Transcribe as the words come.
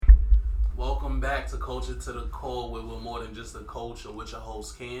back to Culture to the Core, where we're more than just a culture, with your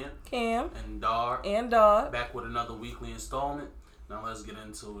host Cam and Dar. Back with another weekly installment. Now let's get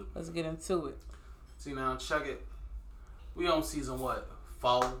into it. See, now check it. We on season what?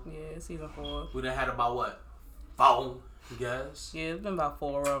 4? Yeah, season 4. We done had about what? 4 guys. Yeah, it's been about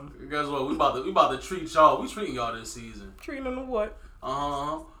 4 of them. Guess what? We about to treat y'all. We treating y'all this season. Treating them to what?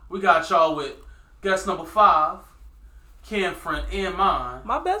 We got y'all with guest number 5, Cam friend and mine.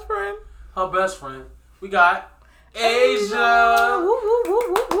 My best friend. Her best friend. We got Asia.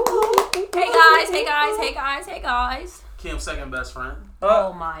 Hey guys. Kim's second best friend.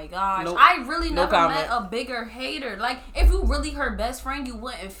 Oh my gosh. Nope. I really never comment. met a bigger hater. Like, if you really her best friend, you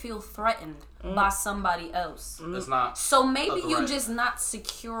wouldn't feel threatened by somebody else. It's not. So maybe a you threat. just not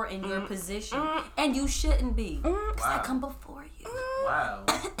secure in your position. And you shouldn't be. Because I come before you. Wow.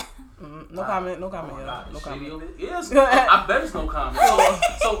 No comment, Oh y'all. No comment. Yes. I bet it's no comment.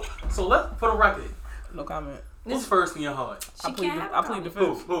 So let's, for the record, No comment. who's first in your heart? I plead the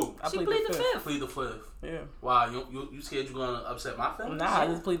fifth. Who? She plead the fifth. Plead the fifth. Yeah. Wow, you scared you're gonna upset my feelings? Nah, I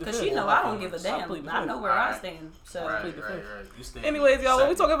just plead the fifth. Because she know I don't give a damn. plead the I fifth. know where I Alright. stand. So Right. You stand. Anyways, y'all, what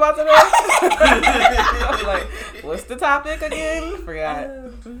we talking about today? Like, what's the topic again? Forgot.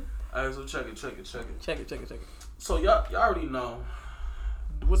 Alright, so check it. Check it. So y'all already know.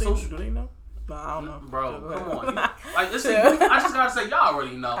 What So- do they know? No, I don't know. Bro, Go come ahead. on. I just gotta say, y'all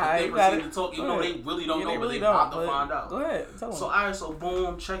already know. Alright, They you got proceed it. to talk, even Go though ahead. they really don't Yeah, know, they but really they about don't, to but find out. Go ahead. Tell them. So, alright, so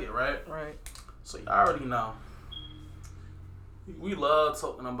boom, check it, right? Right. So, y'all already know. We love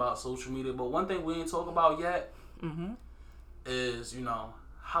talking about social media, but one thing we ain't talk about yet is,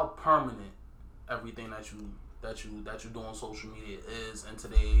 how permanent everything that you do on social media is in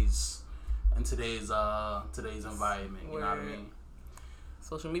today's environment. You know what I mean?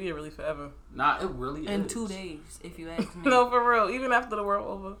 Social media really forever. Nah, it really in is. 2 days, if you ask me. No, for real. Even after the world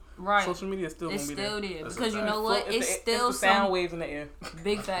over, Right. social media is still It's gonna be there. still there. That's Because a you fact. know what? It's still the sound some waves in the air.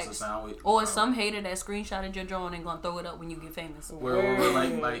 big It's a facts. sound wave. Or some hater that screenshotted your drawing and gonna throw it up when you get famous. Where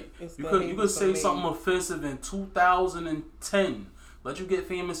like It's you the could haters say that something made. offensive in 2010, let you get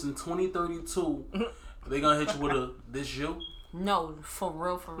famous in 2032. They gonna hit you with a this you. No, for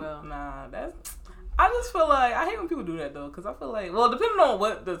real. Nah, I just feel like I hate when people do that though, because I feel like, well, depending on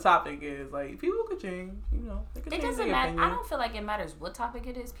what the topic is, like people could change, they could It change doesn't their matter. opinion. I don't feel like it matters what topic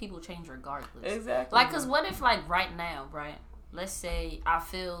it is. People change regardless. Exactly. Like, cause what if like right now, right? Let's say I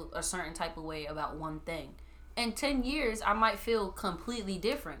feel a certain type of way about one thing. In 10 years, I might feel completely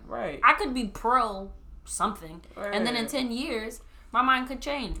different. Right. I could be pro something, and then in Right. 10 years, my mind could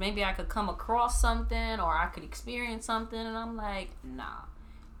change. Maybe I could come across something, or I could experience something, and I'm like, nah,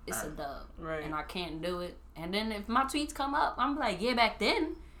 it's a dub, Right. and I can't do it. And then if my tweets come up, I'm like, yeah, back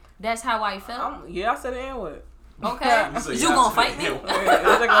then, that's how I felt. I said the N-word. Okay, You say you yes gonna to fight the me? N-word.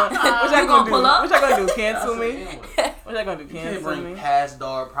 What y'all You gonna pull up? What y'all gonna do? Cancel That's me? an N-word. What y'all gonna do? You can't Cancel bring me? past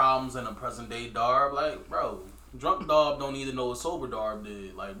Darb problems in a present day Darb. Like, bro, drunk Darb don't need to know what sober Darb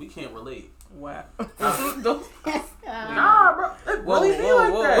did. Like, we can't relate. Wow. Nah, bro, it really feel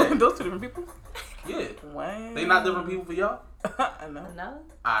like that. Those two different people. Yeah, Wow. they not different people for y'all. I know. No,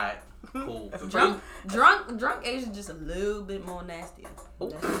 Alright, cool. drunk Asian just a little bit more nastier.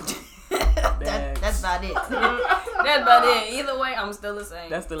 That's about it. That's about it. Either way, I'm still the same.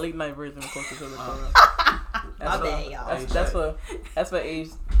 That's the late night version of Culture to the Core. My bad, y'all. That's for age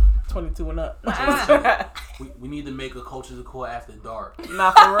 22 and up. We need to make a Culture to Core after dark.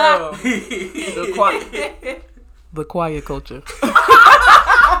 Nah, for real. The quiet culture.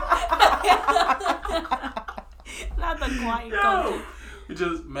 Not the quiet culture. We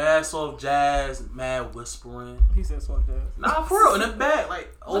just mad soft jazz, mad whispering. He said soft jazz. Nah, for real. In the back,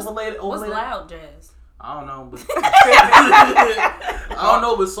 like overlaid. What's loud jazz? I don't know, but I don't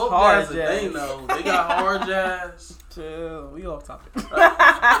know, but soft Hard jazz is a jazz. thing though. They got hard jazz. Chill. We off topic. It's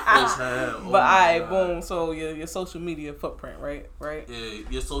hell. Oh But my alright, God. boom. So your social media footprint, right? Yeah,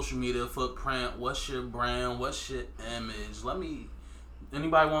 your social media footprint. What's your brand? What's your image?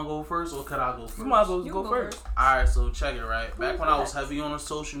 Anybody want to go first, or could I go first? You might as well You go go first. Alright, so check it, right? Back when I was heavy on the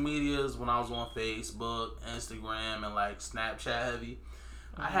social medias, when I was on Facebook, Instagram, and like Snapchat heavy,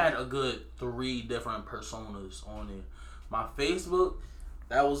 I had a good 3 different personas on there. My Facebook,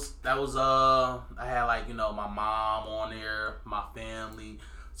 that was I had like, my mom on there, my family.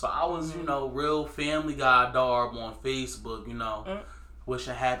 So I was, real Family Guy Darb on Facebook,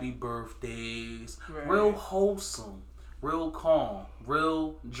 wishing happy birthdays, Right. real wholesome. Real calm,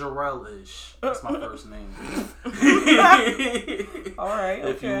 real Jarrell-ish. That's my first name. All right,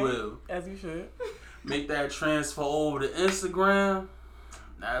 If you okay. will. As you should. Make that transfer over to Instagram.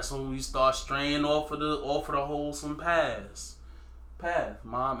 That's when we start straying off of the wholesome path.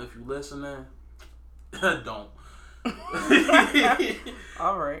 Mom, if you listening, Don't.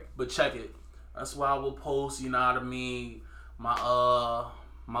 All right. But check it. That's why I will post, you know what I mean, my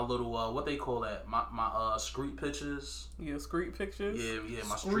little what they call that? My street pictures. Your street pictures? Yeah,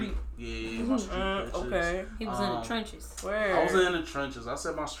 my street pictures. Okay. He was in the trenches. Where? I was in the trenches. I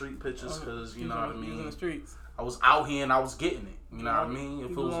said my street pictures because you know what I mean. You was in the streets. I was out here and I was getting it. You know what I mean?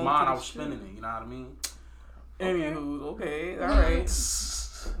 If it was mine, I was spending it. You know what I mean? Anywho, okay, all right.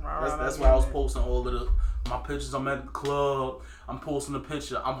 That's why I was posting all of my pictures. I'm at the club. I'm posting a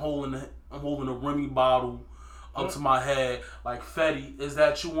picture. I'm holding a Remy bottle up to my head like, Fetty, is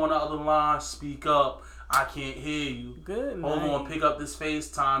that you on the other line? Speak up. I can't hear you. Good night. Hold on, pick up this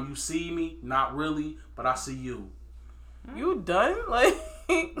FaceTime. You see me? Not really, but I see you. You done? Like,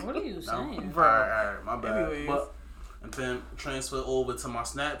 what are you saying? All right, my bad. Anyways. But and then transfer over to my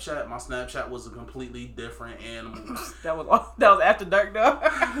Snapchat. My Snapchat was a completely different animal. that was after dark, though.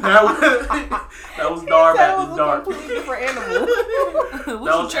 that was dark after dark. A completely different animal.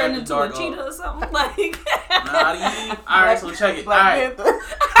 What, you turned into a cheetah or something? Like, not even. All right, so check it. All Black right, Panther.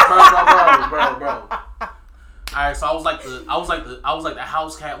 bro. All right, so I was like the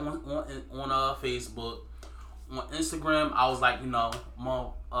house cat on Facebook. On Instagram, I was like, you know,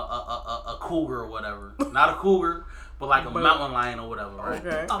 a cougar or whatever. Not a cougar, but like a mountain lion or whatever, right?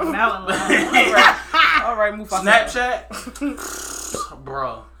 Okay. a mountain lion. All right, Mufasa. Snapchat,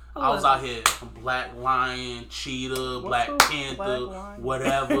 bro. I was out here, black lion, cheetah, black panther,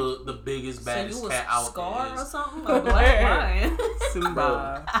 whatever the biggest, baddest cat out Scar there or is. something? A black lion.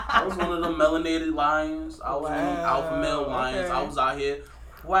 Simba. I was one of them melanated lions. I was one of them alpha male lions. Okay. I was out here.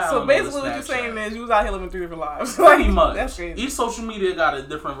 Wow. So basically, what you're saying is you was out here living 3 different lives. Pretty much. That's crazy. Each social media got a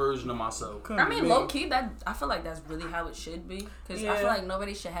different version of myself. I mean, low key, I feel like that's really how it should be. Because I feel like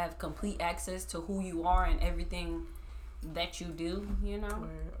nobody should have complete access to who you are and everything that you do, you know?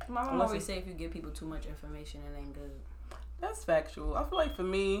 My mom always say if you give people too much information, it ain't good. That's factual. I feel like for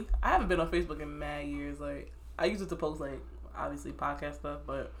me, I haven't been on Facebook in mad years. Like, I used it to post, like, obviously podcast stuff,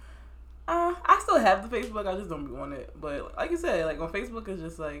 but I still have the Facebook. I just don't be on it. But like you said, like on Facebook, it's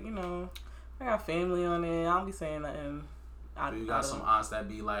just like, you know, I got family on it. I don't be saying nothing. You got some aunts that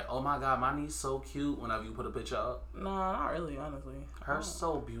be like, oh my God, my niece so cute whenever you put a picture up. Nah, not really, honestly. Her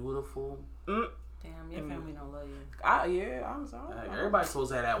so beautiful. Damn, your family don't love you. Yeah, I'm sorry. Like, everybody's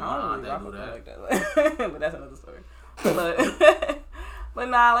supposed to have that one aunt that do that. Like that. But that's another story. But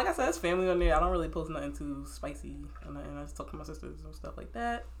nah, like I said, it's family on there. I don't really post nothing too spicy. And I just talk to my sisters and stuff like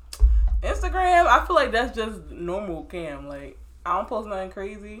that. Instagram, I feel like that's just normal cam. Like, I don't post nothing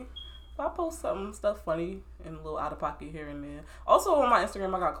crazy. But I post stuff funny and a little out of pocket here and there. Also on my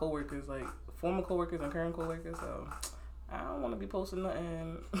Instagram, I got coworkers, like former coworkers and current coworkers. So I don't want to be posting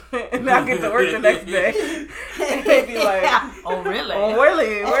nothing and I get to work the next day and they be like, oh really? Oh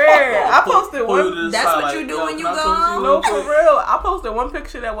really? Where? I posted one. That's what you do when you go. No, for real. I posted one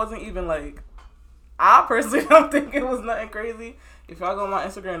picture that wasn't even like. I personally don't think it was nothing crazy. If y'all go on my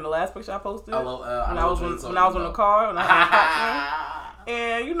Instagram, the last picture I posted when I was on the car and I had Crocs on,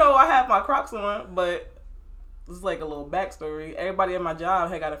 and you know I have my Crocs on, but it's like a little backstory. Everybody at my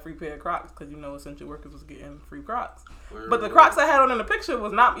job had got a free pair of Crocs because you know essential workers was getting free Crocs. But the Crocs I had on in the picture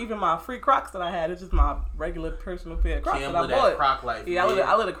was not even my free Crocs that I had. It's just my regular personal pair of Crocs that I bought. Croc life. Yeah,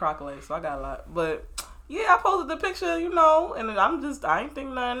 I live a Croc life, so I got a lot. But yeah, I posted the picture, you know, and I ain't think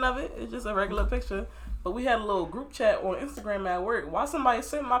nothing of it. It's just a regular picture. But we had a little group chat on Instagram at work. Why somebody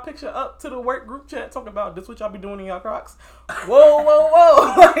sent my picture up to the work group chat talking about this what y'all be doing in y'all Crocs? Whoa.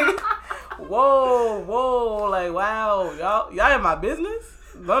 Like, whoa. Like, wow. Y'all in my business?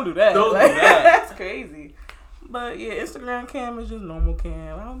 Don't do that. Don't like, do that. That's crazy. But yeah, Instagram cam is just normal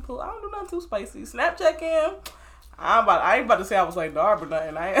cam. I don't do nothing too spicy. Snapchat cam, I ain't about to say I was like dark or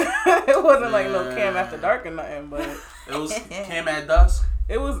nothing. It wasn't like no cam after dark or nothing, but it was cam at dusk.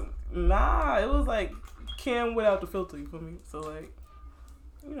 It was like cam without the filter. You feel me? So like,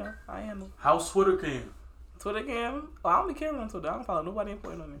 you know, I handle. How's Twitter cam? Twitter cam? Oh, I don't be caring on Twitter. I don't follow nobody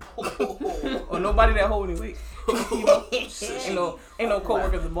important on there. Or nobody that hold any weight. You know? Ain't no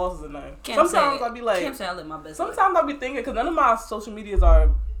coworkers and bosses or nothing. Sometimes I be like, sometimes I be thinking, because none of my social medias are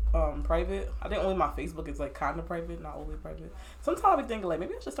private. I think only my Facebook is like kind of private, not overly private. Sometimes I be thinking like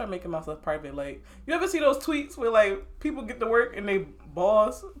maybe I should start making myself private. Like, you ever see those tweets where like people get to work and they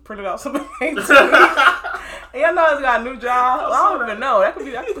boss printed out something like and y'all know I got a new job. Well, I don't even know. That could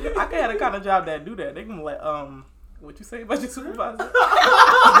be. I could have a kind of job that do that. They can be like, what you say about your supervisor? Like,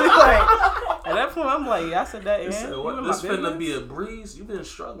 at that point, I'm like, yeah, I said that. This finna be a breeze. You've been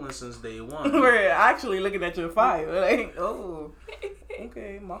struggling since day one. We're actually looking at your file. Like, oh,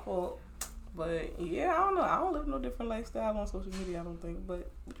 okay, my fault. But yeah, I don't know. I don't live no different lifestyle on social media. I don't think. But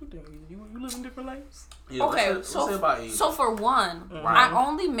what you think? You living different lives? Yeah, okay, so for one, I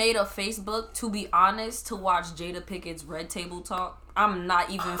only made a Facebook, to be honest, to watch Jada Pickett's Red Table Talk. I'm not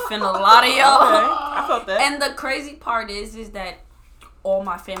even finna lie to y'all. Okay, I felt that. And the crazy part is that all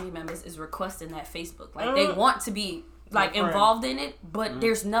my family members is requesting that Facebook. Like they want to be like involved in it, but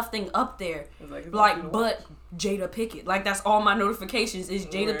there's nothing up there. But Jada Pickett. Like that's all my notifications is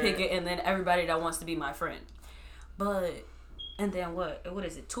Jada Pickett and then everybody that wants to be my friend. And then what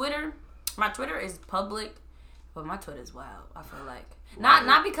is it? Twitter? My Twitter is public, but my Twitter is wild. I feel like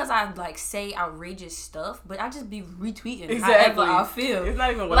not because I like say outrageous stuff, but I just be retweeting however I feel. It's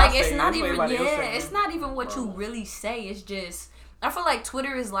not even what I say. It's not even it's not even what you really say. It's just I feel like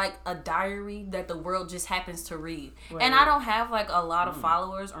Twitter is like a diary that the world just happens to read. Right. And I don't have like a lot of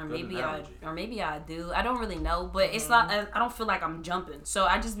followers, or maybe I do. I don't really know, but it's not. I don't feel like I'm jumping, so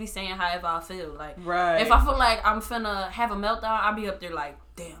I just be saying however I feel. Like if I feel like I'm finna have a meltdown, I'll be up there like,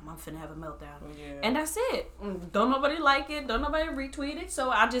 damn, I'm finna have a meltdown, and that's it. Don't nobody like it, don't nobody retweet it,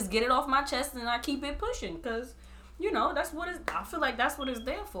 so I just get it off my chest and I keep it pushing, cause. You know, I feel like that's what it's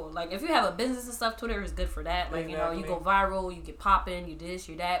there for. Like, if you have a business and stuff, Twitter is good for that. Like, you know, you go viral, you get popping, you this,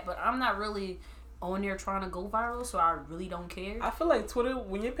 you that. But I'm not really on there trying to go viral, so I really don't care. I feel like Twitter,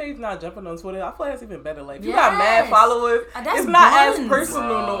 when your page not jumping on Twitter, I feel like it's even better. Like, you got mad followers, it's not as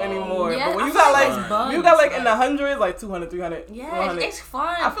personal anymore. But when you got like in the hundreds, like 200, 300, 100. It's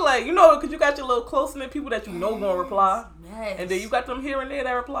fun. I feel like, you know, because you got your little close-knit people that you know gonna reply. And then you got them here and there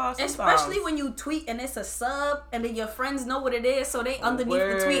that reply sometimes. Especially when you tweet and it's a sub and then your friends know what it is, so they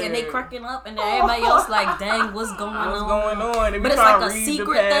underneath the tweet and they cracking up and then everybody else like, dang, what's going on? But it's like a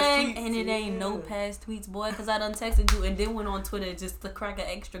secret thing and it ain't no past tweets, boy, because I done texted you and then went on Twitter just to crack an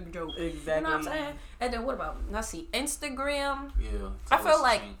extra joke. Exactly. You know what I'm saying? And then what about, let's see, Instagram? Yeah. I feel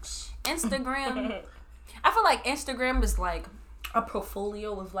like Instagram is like a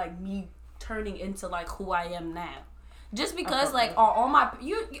portfolio of like me turning into like who I am now. Just because, like, on my,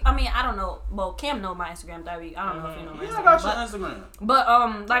 I don't know. Well, Cam know my Instagram, Diary. I don't know if you know my Instagram. I got your Instagram.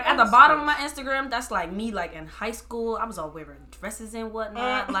 But, like, at the bottom of my Instagram, that's, like, me, like, in high school. I was all wearing dresses and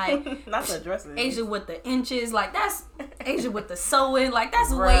whatnot. Like, not the dresses. Asia with the inches. Like, that's Asia with the sewing. Like,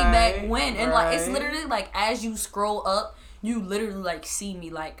 that's way back when. And, like, it's literally, like, as you scroll up, you literally, like, see me,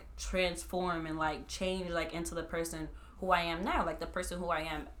 like, transform and, like, change, like, into the person who I am now. Like, the person who I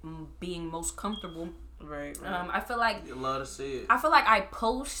am being most comfortable. Right. I feel like you love to see it. I feel like I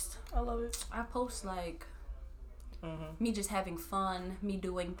post. I love it. I post like me just having fun, me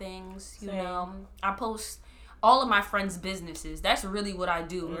doing things. You know, I post all of my friends' businesses. That's really what I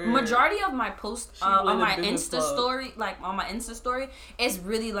do. Weird. Majority of my posts on my Insta story, is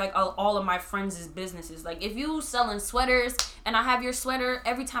really like all of my friends' businesses. Like if you selling sweaters and I have your sweater,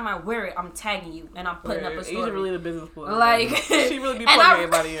 every time I wear it, I'm tagging you and I'm putting up a story. Asia really the business boy. Like she really be plugging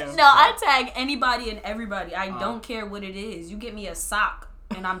everybody in. No, I tag anybody and everybody. I don't care what it is. You get me a sock.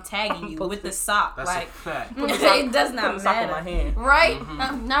 And I'm tagging you with the sock. That's like, a fact. It does not matter. Sock in my hand. Right?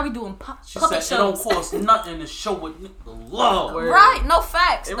 Now we doing puppet shows. It don't cost nothing to show what the love. Right? No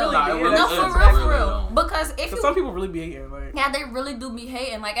facts. It really no, for real. Because some people really be hating. Like, yeah, they really do be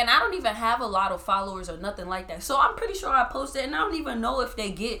hating. Like, and I don't even have a lot of followers or nothing like that. So I'm pretty sure I post it, and I don't even know if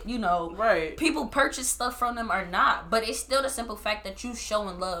they get, people purchase stuff from them or not. But it's still the simple fact that you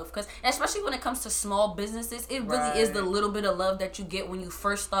showing love. Because especially when it comes to small businesses, it really is the little bit of love that you get when you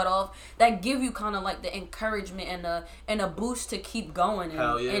first start off that give you kind of like the encouragement and a boost to keep going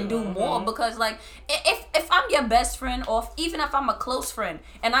and do more. Because like if I'm your best friend, or even if I'm a close friend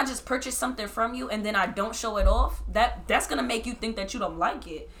and I just purchase something from you and then I don't show it off, that's gonna make you think that you don't like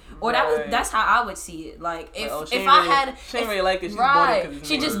it. Or that's how I would see it. Like if I had, she didn't really like it.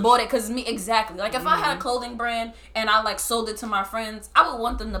 She just bought it because me, exactly. Like if I had a clothing brand and I like sold it to my friends, I would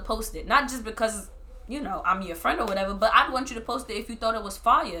want them to post it, not just because I'm your friend or whatever, but I'd want you to post it if you thought it was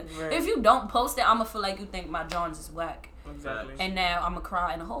fire. Right. If you don't post it, I'm gonna feel like you think my Johns is whack. Exactly. And now I'm gonna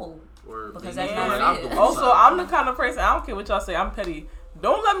cry in a hole because that's not it. Also, I'm the kind of person, I don't care what y'all say, I'm petty.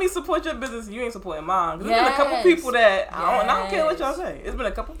 Don't let me support your business. You ain't supporting mine. There's been a couple people that I don't care what y'all say. It's been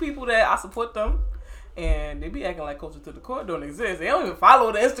a couple people that I support them. And they be acting like Culture to the Core don't exist. They don't even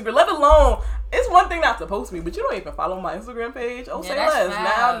follow the Instagram, let alone. It's one thing not to post me, but you don't even follow my Instagram page. Oh, say less.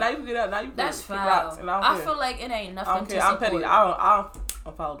 Now you can get out. Now you can that's foul. I feel like it ain't nothing to support. I'm petty. I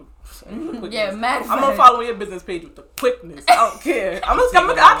don't follow the yeah, mad. I'm gonna follow your business page with the quickness. I don't care.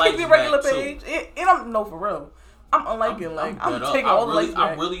 I'll keep your regular page. And I'm for real. I'm unliking, I'm taking all the likes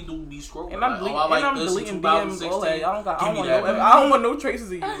back. I really do be scrolling. And I'm deleting DMs. All that. I don't want no traces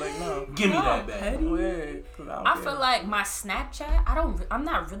of you. Like no. Give me that back. I feel like my Snapchat. I'm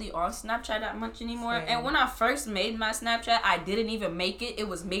not really on Snapchat that much anymore. Same. And when I first made my Snapchat, I didn't even make it. It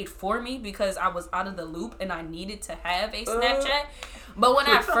was made for me because I was out of the loop and I needed to have a Snapchat. But when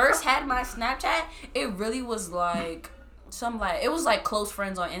I first had my Snapchat, it really was like. It was like close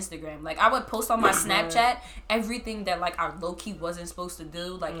friends on Instagram. Like I would post on my Snapchat everything that like I low key wasn't supposed to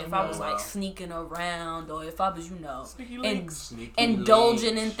do. Like if I was like sneaking around or if I was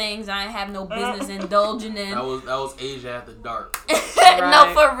indulging in things I didn't have no business indulging in. That was Asia after dark. Right.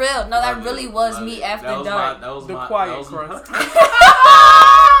 No, for real. No, that really was me after dark. That was the quiet crust.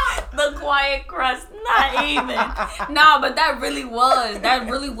 The quiet crust, not even. No, but that really was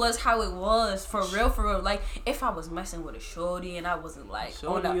how it was for real. Like if I was messing with a shorty and I wasn't like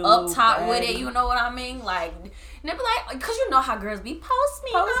on the up top with it, you know what I mean? Like they be like, cause you know how girls be post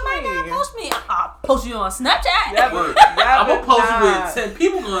me. Post me. I'll post you on Snapchat. I'm gonna post you with 10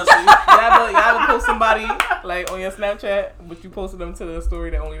 people gonna see. You ever post somebody like on your Snapchat, but you posted them to the story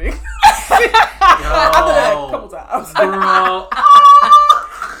that only they. I did that a couple times. Girl.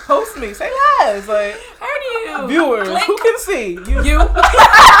 Post me, say less. Like, heard you. Viewers, Click. Who can see? You. Yo.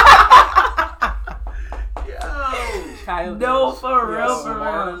 No, for real.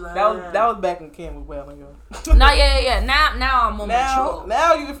 That was back in Cam was well. No, yeah. Now I'm more mature.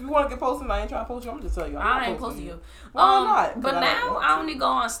 Now, if you want to get posted, I ain't trying to post you. I'm just telling you. I ain't posting you. Why not? But now I only go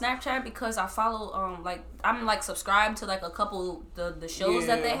on Snapchat because I follow I'm like subscribed to like a couple the shows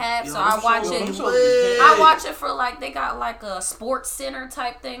that they have, so I watch it. I watch it for like they got like a Sports Center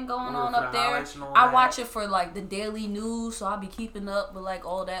type thing going on up there. I watch it for like the daily news, so I'll be keeping up with like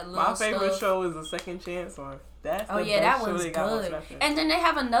all that little stuff. My favorite show is The Second Chance one. That one's good. And then they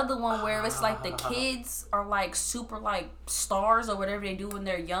have another one where it's like the kids are like super like stars or whatever they do when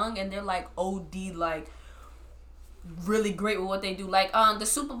they're young, and they're like OD like really great with what they do. Like the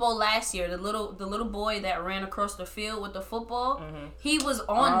Super Bowl last year, the little boy that ran across the field with the football, he was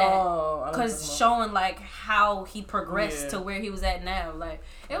on that because showing like how he progressed to where he was at now. Like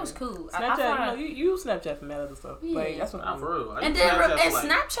it was cool. Snapchat, you use Snapchat for that other stuff. Yeah. Like that's what for real. And then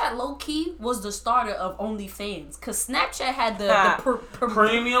Snapchat low key was the starter of OnlyFans because Snapchat had the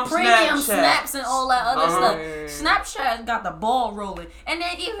premium snaps and all that other stuff. Snapchat got the ball rolling, and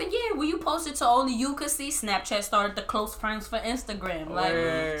then even when you posted to only you could see, Snapchat started the close friends for Instagram. Like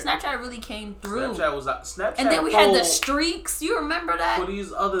Snapchat really came through. Snapchat, and then we had the streaks. You remember that? For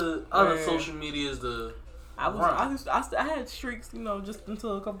these other social medias, I had streaks, just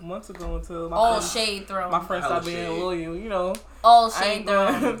until a couple months ago until my shade thrown. My friends stopped being loyal, All shade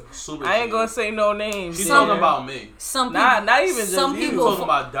thrown. I ain't gonna say no names. She's talking about me. Some people, not even just some people talking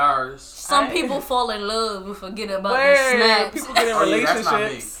about Dars. Some people fall in love and forget about their snaps. People get in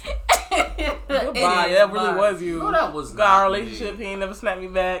relationships. Goodbye. That really was you. No, that was got our relationship. He ain't never snapped me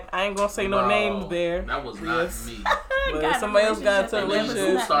back. I ain't gonna say no names there. That was not me. But somebody else got into a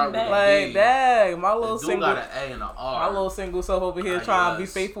relationship. Like, dang, my little single. Got an A and an R. My little single self over here trying to be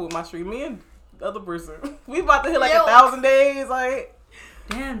faithful with my street. Me and the other person, we about to hit like 1,000 days. Like,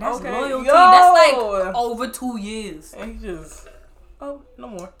 damn, that's loyalty. That's like over 2 years. And he just. Oh, no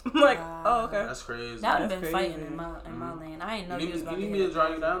more. I'm like, oh, okay. That's crazy. That would have been fighting in my lane. I ain't know you was about to You need me to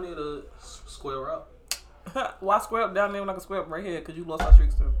drive you down there to square up. Why square up down there when I can square up right here? Because you lost our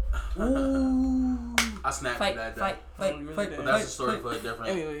streaks too. Ooh. I snapped you that day. Fight. But that's a story for a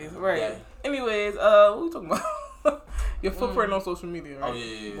different Anyways, right. day. Anyways, what we talking about? Your footprint on social media, right? Oh,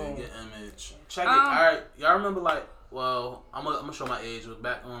 yeah. Your image. Check it. All right. Y'all remember, like, well, I'm gonna show my age. It was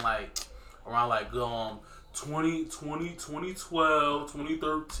back on, like, around, like, 2012,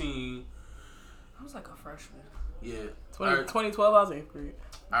 2013. I was like a freshman. Yeah. 2012, I was 8th grade.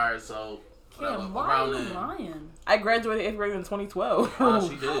 Alright, so Kim, why are you lying? I graduated 8th grade in 2012.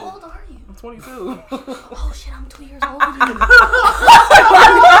 She did. How old are you? I'm 22. Oh shit, I'm 2 years older than you.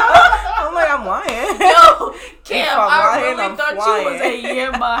 I'm like, I'm lying. Yo, Kim, I really thought you was a year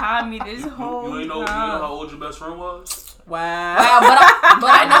behind me this whole time. You know how old your best friend was? Wow, but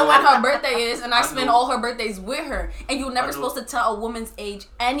I know when her birthday is, and I spend all her birthdays with her. And you're never supposed to tell a woman's age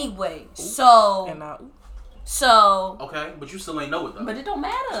anyway. So. Okay, but you still ain't know it though. But it don't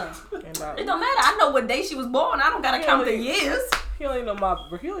matter. It don't matter. I know what day she was born. I don't gotta count the years. He only know my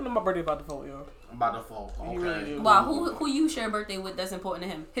birthday by default, yo. By default, okay. Really wow, who you share a birthday with that's important to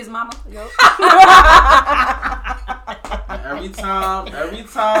him? His mama? Yep. Every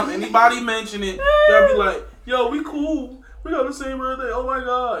time anybody mention it, y'all be like, yo, we cool. We got the same birthday. Oh my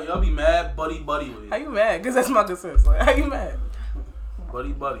god. Y'all be mad buddy with it. How you mad? Because that's my good sense. Like, how you mad?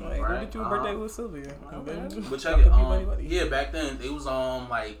 Buddy, like, right? Go get you a birthday with Sylvia. Okay. But check it. Yeah, back then, it was,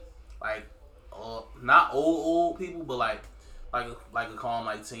 like, not old people, but like call them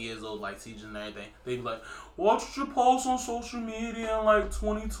like 10 years old, like teachers and everything. They be like, watch your posts on social media in like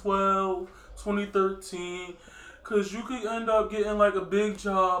 2012, 2013. Cause you could end up getting like a big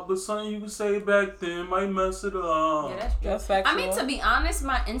job, but something you could say back then might mess it up. Yeah, that's factual. I mean, to be honest,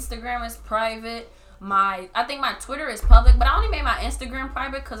 my Instagram is private. I think my Twitter is public, but I only made my Instagram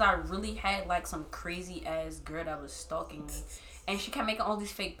private because I really had like some crazy ass girl that was stalking me. And she kept making all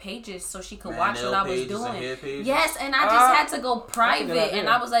these fake pages so she could watch what I was doing. Yes, and I just had to go private. And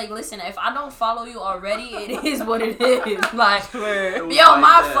I was like, listen, if I don't follow you already, it is what it is. Like,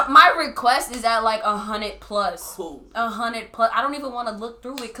 my request is at like 100 plus. 100 plus. I don't even want to look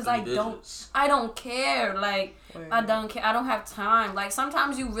through it because I don't care. Like, I don't care. I don't have time. Like,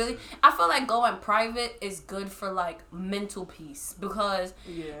 sometimes I feel like going private is good for like mental peace because,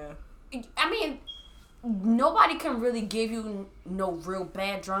 I mean, nobody can really give you no real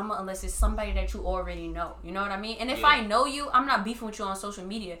bad drama unless it's somebody that you already know. You know what I mean? And if I know you, I'm not beefing with you on social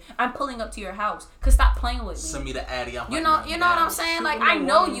media. I'm pulling up to your house. Cause stop playing with me. Send me the addy. You know what I'm saying? Like, I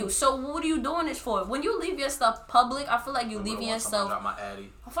know you. So what are you doing this for? When you leave your stuff public, I feel like you're leaving yourself. I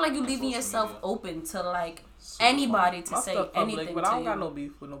feel like you're leaving yourself open to like anybody to say anything. But I don't got no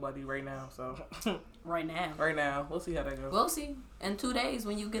beef with nobody right now. So right now, we'll see how that goes. We'll see in 2 days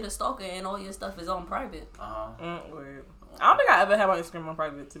when you get a stalker and all your stuff is on private. Weird. I don't think I ever had my Instagram on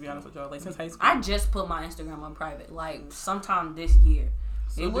private, to be honest with y'all. Like, since high school. I just put my Instagram on private, like, sometime this year.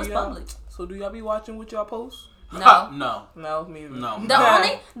 So it was public. So do y'all be watching what y'all post? No. No, me either. No.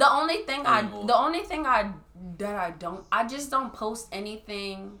 The only thing I just don't post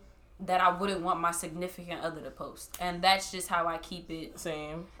anything that I wouldn't want my significant other to post, and that's just how I keep it.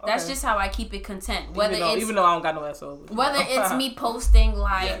 Same. Okay. That's just how I keep it content. Even though I don't got no SO. Whether it's me posting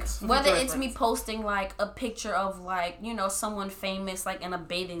like, me posting like a picture of like, you know, someone famous like in a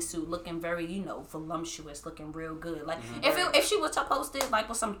bathing suit, looking very, you know, voluptuous, looking real good. Like if she was to post it like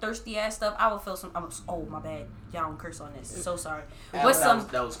with some thirsty ass stuff, I would feel oh my bad, y'all don't curse on this. So sorry. That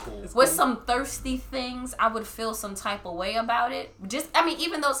was cool. With some thirsty things, I would feel some type of way about it.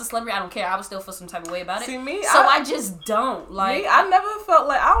 Even though it's a celebrity, I don't care. I would still feel some type of way about it. See, me, I just don't like. Me, I never felt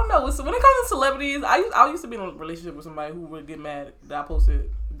like, I don't know. So when it comes to celebrities, I used to be in a relationship with somebody who would get mad that I posted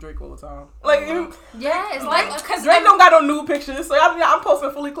Drake all the time. Like, it's like because Drake don't got no nude pictures, so I'm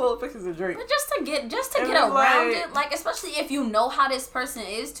posting fully clothed pictures of Drake. But just to get around it, like especially if you know how this person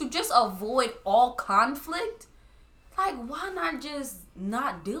is, to just avoid all conflict. Like, why not just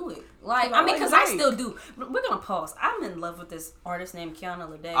not do it? Like, I mean, because I still do. We're gonna pause. I'm in love with this artist named Kiana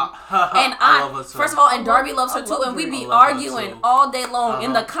Lede, and I love her too. First of all, and Darby loves her too, and we be arguing all day long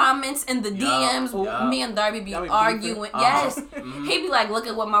in the comments, in the DMs. Me and Darby be arguing. Yes, he be like, "Look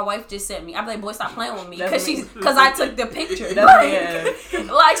at what my wife just sent me." I be like, "Boy, stop playing with me," because I took the picture.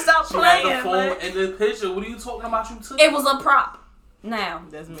 Like, stop playing. She had the phone and the picture. What are you talking about? You took it was a prop. Now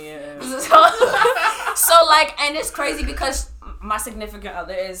that's me. So like, and it's crazy because my significant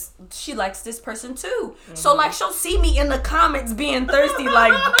other she likes this person too. So like, she'll see me in the comments being thirsty,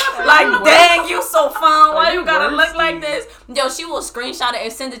 like dang, you so fine. Why you gotta look like this? Yo, she will screenshot it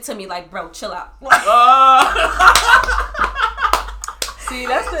and send it to me like, bro, chill out. See,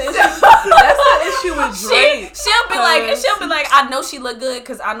 that's the issue. That's the issue with Drake. She'll be like, I know she look good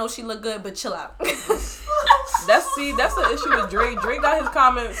because I know she look good, but chill out. That's the issue with Drake. Drake got his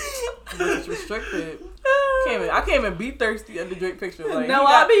comments restricted. I can't even be thirsty at the Drake picture. Like,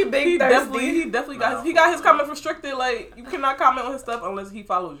 I be big thirsty. He definitely got his comments restricted. Like, you cannot comment on his stuff unless he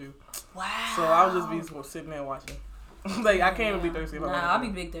follows you. Wow. So I'll just be sitting there watching. Like, I can't even be thirsty. I'll be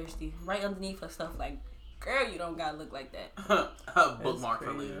big thirsty right underneath her stuff. Like, girl, you don't gotta look like that. Bookmark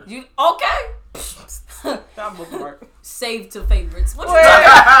for later. You okay? Not bookmark. Save to favorites. What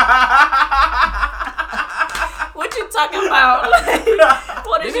you talking about?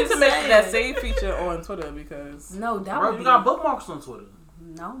 What did you say? Make that save feature on Twitter because you got bookmarks on Twitter.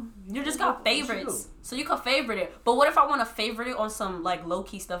 No, you just got favorites, so you can favorite it. But what if I want to favorite it on some like low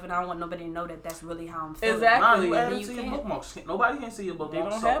key stuff and I don't want nobody to know that that's really how I'm feeling? Exactly. Nah, you see your bookmarks. Nobody can see your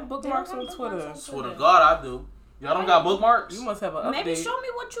bookmarks. They don't have bookmarks on Twitter. Swear to God, I do. Y'all don't got bookmarks? You must have an update. Maybe show me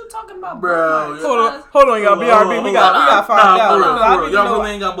what you talking about, bro. Hold on, y'all. BRB, we got to find out. Y'all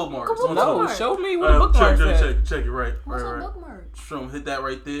really ain't got bookmarks. No, show me what bookmarks at. Check it right. What's a bookmark? Show them, hit that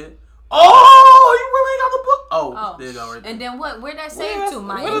right there. Oh, you really ain't got the book? Oh, there you go right there. And then what? Where that save to?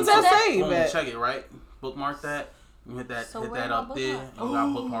 Where does that save at? Check it right. Bookmark that. You hit that up there. You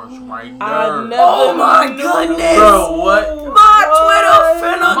got bookmarks right there. Oh my goodness, bro! What? My Twitter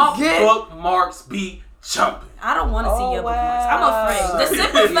finna get bookmarks be jumping. I don't want to see your bookmarks. I'm afraid. The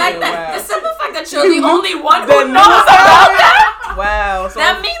simple fact that you're the only one who knows about that. Wow.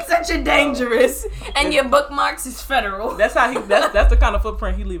 That means that that you're dangerous and your bookmarks is federal. That's how that's the kind of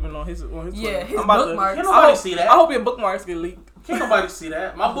footprint he leaving on his Twitter. Yeah, his bookmarks. Can't nobody see that. I hope your bookmarks get leaked. Can't nobody see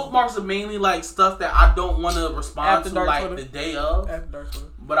that. My bookmarks are mainly like stuff that I don't want to respond to like Twitter. the day of. After dark Twitter.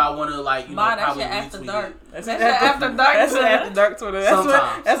 But I want to like probably after retweet dark. it. That's your after dark. That's Twitter. after dark Twitter. That's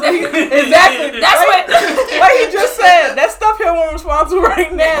Sometimes. what he exactly. That's what like he just said. That stuff he won't respond to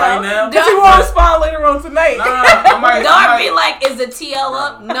right now. Right now. Because he won't respond later on tonight. Nah, I might. Dark be like, is the TL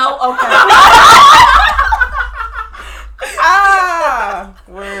up? No, okay.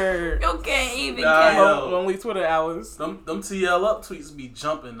 Word. You can't even Only Twitter hours. Them TL up tweets be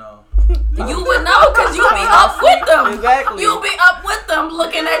jumping though. You would know because you be up with them. Exactly. You be up with them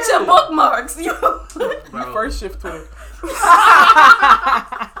looking at your bookmarks. You first shift Twitter.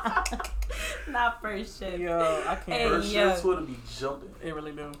 Not first shift. Yo, I can't. First shift Twitter be jumping. It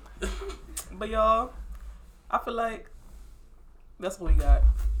really do. But y'all, I feel like that's what we got.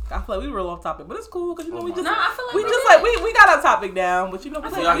 I feel like we real off topic, but it's cool because we just we got our topic down, but we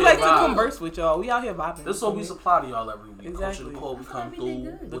like to converse with y'all. We out here vibing. This is what we supply to y'all every week. Exactly. Culture the Core, we come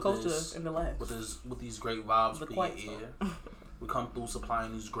through the culture in the last with these great vibes for your ear. We come through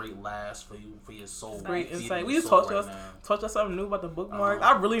supplying these great laughs for you, for your soul. Great insight. We just taught us something new about the bookmarks.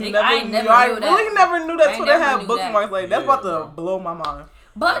 I really never knew that Twitter had bookmarks. Like that's about to blow my mind.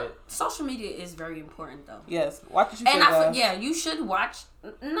 But social media is very important, though. Yes, watch what you say. And you should watch.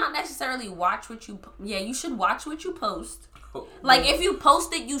 Not necessarily watch what you. Yeah, you should watch what you post. Like if you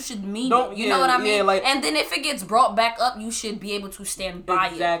post it, you should mean it. You know what I mean? Yeah, like, and then if it gets brought back up, you should be able to stand by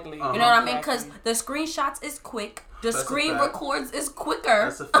it. Exactly. You know what I mean? Because the screenshots is quick. The screen records is quicker.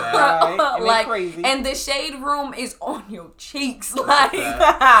 That's a fact. Right. Like, crazy. And the shade room is on your cheeks. Like,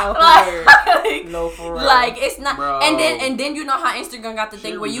 no, for real. Like it's not. Bro. And then you know how Instagram got the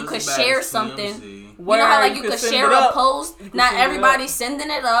thing where you could share something. TMZ. You know how like you could share a post. Not everybody's sending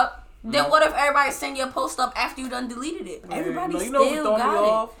it up. Then what if everybody send your post up after you done deleted it? Everybody still got it.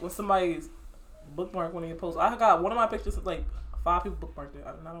 Off when somebody's bookmark one of your posts. I got one of my pictures like 5 people bookmarked it.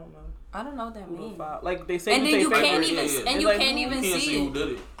 I don't know. I don't know what that means. Like they say, and then you can't even see who did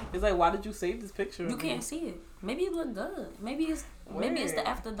it. It's like, why did you save this picture? You can't see it. Maybe it look good. Maybe it's the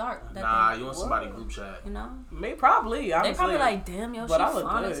after dark. Nah, you want somebody group chat. You know? Probably. Honestly. They probably like, damn, yo, she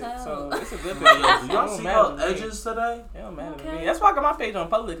fun as hell. So it's a good picture. Do y'all see her edges today? It don't matter to me. That's why I got my page on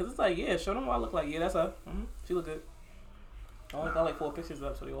public because it's like, yeah, show them what I look like. Yeah, that's her. She look good. I only got like 4 pictures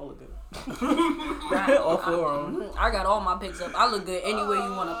up, so they all look good. All 4 of them. I got all my pics up. I look good any way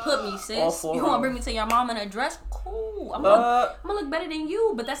you want to put me, sis. All 4 you want to bring me to your mom in a dress? Cool. I'm gonna look better than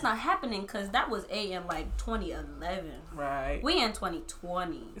you, but that's not happening because that was in like 2011. Right. We in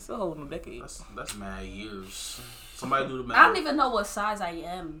 2020. It's a whole new decade. That's mad years. Somebody do the math. I don't even know what size I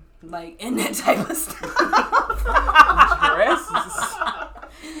am, like in that type of stuff. Dresses.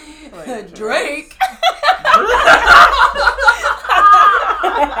 Like Drake.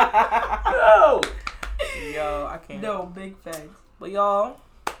 No. Yo, I can't. No, big facts. But y'all,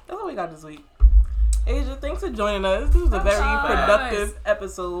 that's all we got this week. Asia, thanks for joining us. This was a very productive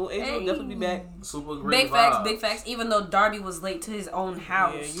episode. Asia will definitely be back. Super great. Big facts. Even though Darby was late to his own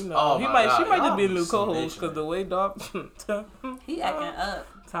house. Yeah, you know. She might just be a new co-host because the way Darby he acting up.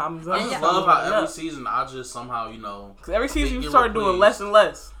 Time's up. I just love how every season I just somehow, cause every season you start doing less and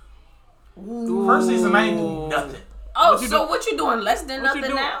less. Ooh. First season I ain't do nothing. Oh, what you doing? Less than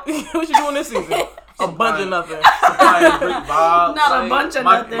nothing now? What you doing this season? A bunch of nothing. Great vibes. Not a bunch of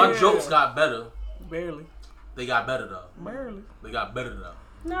nothing. My jokes got better. Barely. They got better though. Barely. They got better though.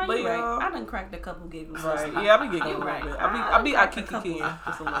 No, you're right. I done cracked a couple giggles. Right. Yeah, I be giggling a little bit. I be kicking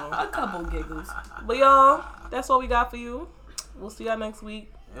just a little. A couple giggles. But y'all, that's all we got for you. We'll see y'all next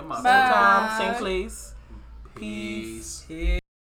week. Same time, same place. Peace.